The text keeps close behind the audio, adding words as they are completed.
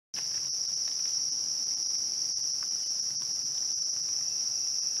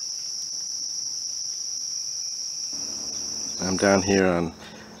I'm down here on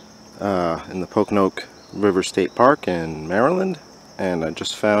in the Pocomoke River State Park in Maryland, and I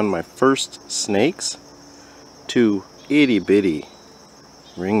just found my first snakes. Two itty bitty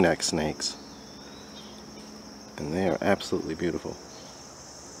ringneck snakes, and they are absolutely beautiful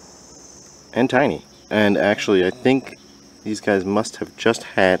and tiny. And actually, I think these guys must have just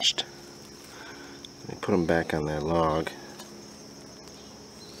hatched. Let me put them back on their log.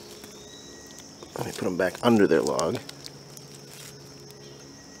 Let me put them back under their log.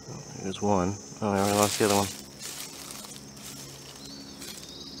 Oh, there's one. Oh, I already lost the other one.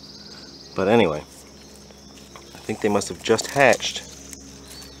 But anyway, I think they must have just hatched,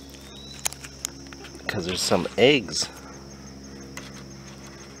 because there's some eggs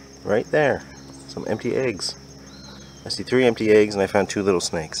right there. Some empty eggs. I see 3 empty eggs, and I found 2 little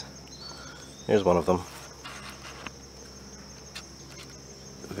snakes. Here's one of them.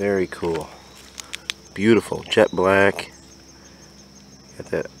 Very cool. Beautiful, jet black. Got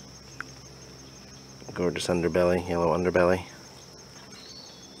that gorgeous underbelly, yellow underbelly.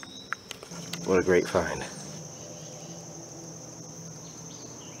 What a great find.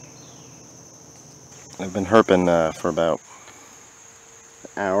 I've been herping for about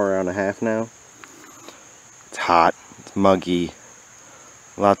an hour and a half now. It's hot, it's muggy,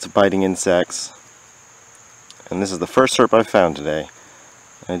 lots of biting insects. And this is the first herp I've found today.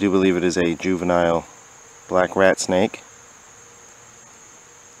 I do believe it is a juvenile black rat snake.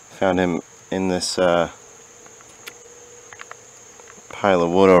 Found him in this pile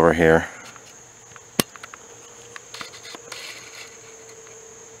of wood over here.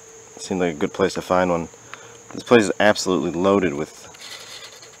 Seemed like a good place to find one. This place is absolutely loaded with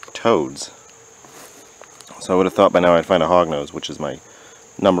toads. So I would have thought by now I'd find a hognose, which is my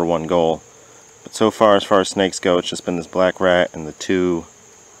 #1 goal. But so far as snakes go, it's just been this black rat and the 2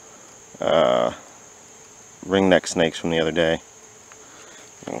 ringneck snakes from the other day.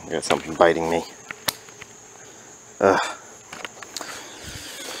 Oh, got something biting me. Ugh.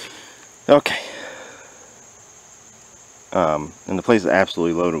 Okay. And the place is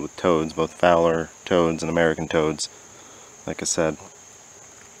absolutely loaded with toads, both Fowler toads and American toads, like I said.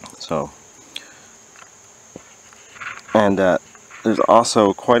 So, and there's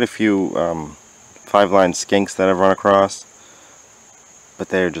also quite a few 5-line skinks that I've run across, but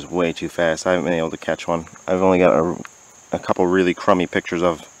they're just way too fast. I haven't been able to catch one. I've only got a couple really crummy pictures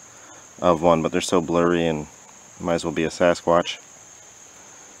of one, but they're so blurry and might as well be a Sasquatch.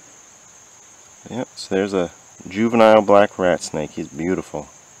 Yep, so there's a juvenile black rat snake. He's beautiful.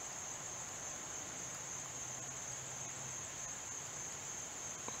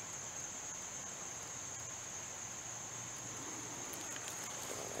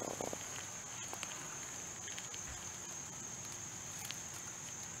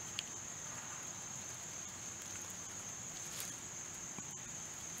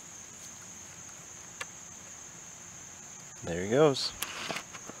 There he goes.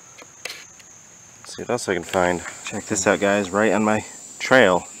 Let's see what else I can find. Check this out, guys, right on my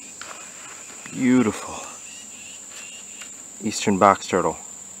trail. Beautiful eastern box turtle.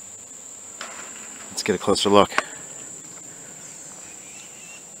 Let's get a closer look.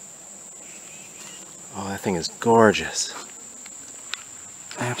 Oh, that thing is gorgeous.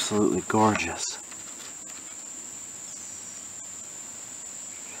 Absolutely gorgeous.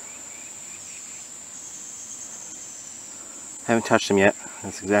 Haven't touched him yet.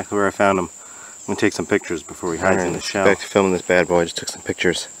 That's exactly where I found him. I'm going to take some pictures before he hides in the shell. Back to filming this bad boy. Just took some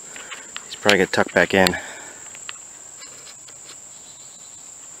pictures. He's probably going to tuck back in.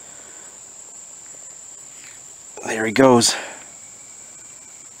 There he goes.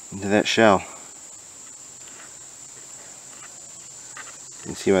 Into that shell. You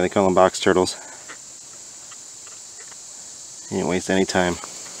can see why they call them box turtles. He didn't waste any time.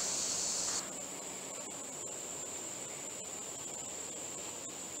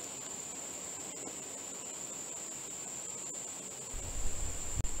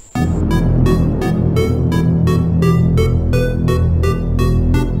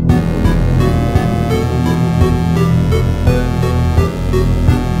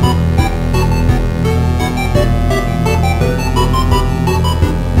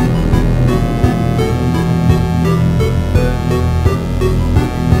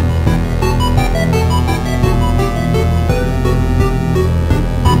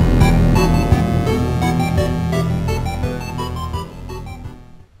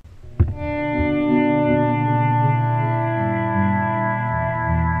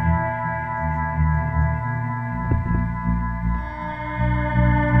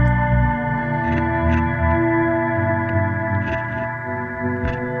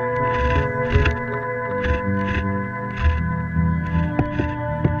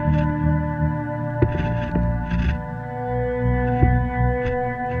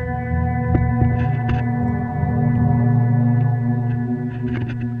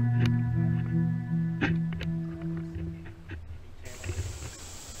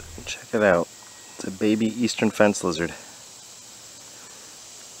 maybe eastern fence lizard.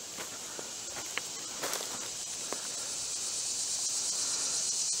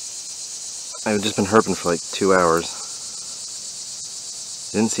 I've just been herping for like 2 hours.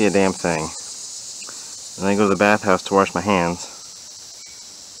 Didn't see a damn thing. And I go to the bathhouse to wash my hands,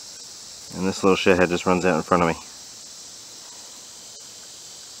 and this little shithead just runs out in front of me.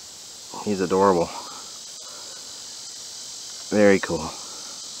 He's adorable. Very cool.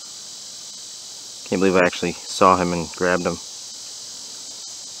 Can't believe I actually saw him and grabbed him.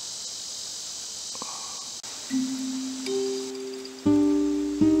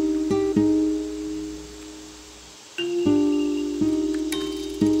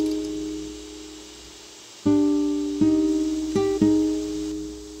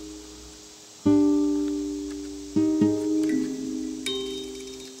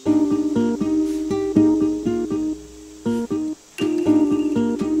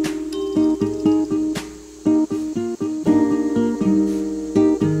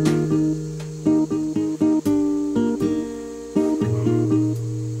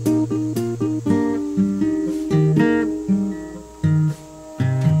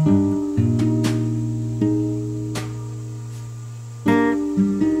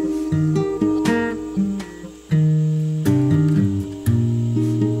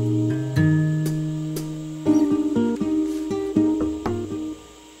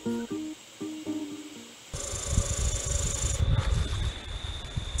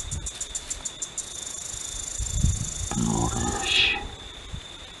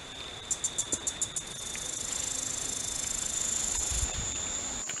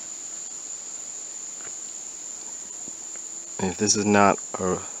 If this is not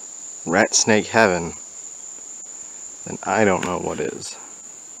a rat snake heaven, then I don't know what is.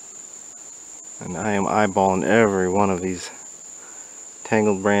 And I am eyeballing every one of these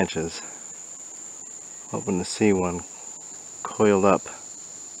tangled branches, hoping to see one coiled up.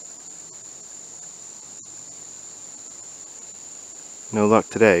 No luck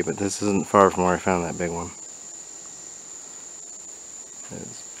today, but this isn't far from where I found that big one.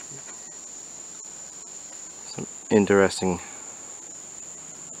 There's some interesting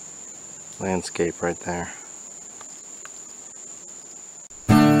landscape right there.